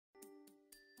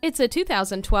It's a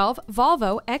 2012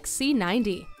 Volvo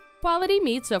XC90. Quality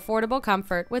meets affordable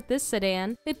comfort with this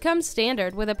sedan. It comes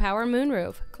standard with a power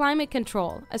moonroof, climate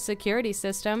control, a security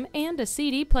system, and a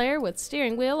CD player with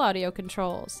steering wheel audio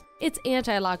controls. Its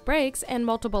anti-lock brakes and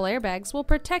multiple airbags will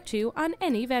protect you on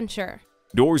any venture.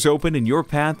 Doors open and your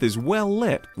path is well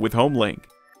lit with HomeLink.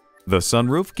 The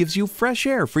sunroof gives you fresh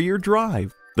air for your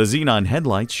drive. The xenon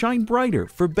headlights shine brighter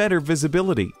for better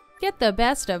visibility. Get the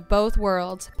best of both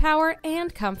worlds, power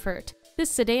and comfort.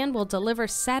 This sedan will deliver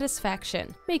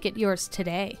satisfaction. Make it yours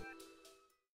today.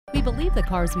 We believe the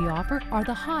cars we offer are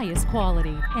the highest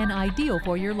quality and ideal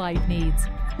for your life needs.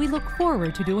 We look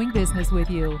forward to doing business with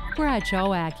you. Bradshaw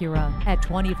Acura at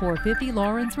 2450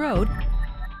 Lawrence Road,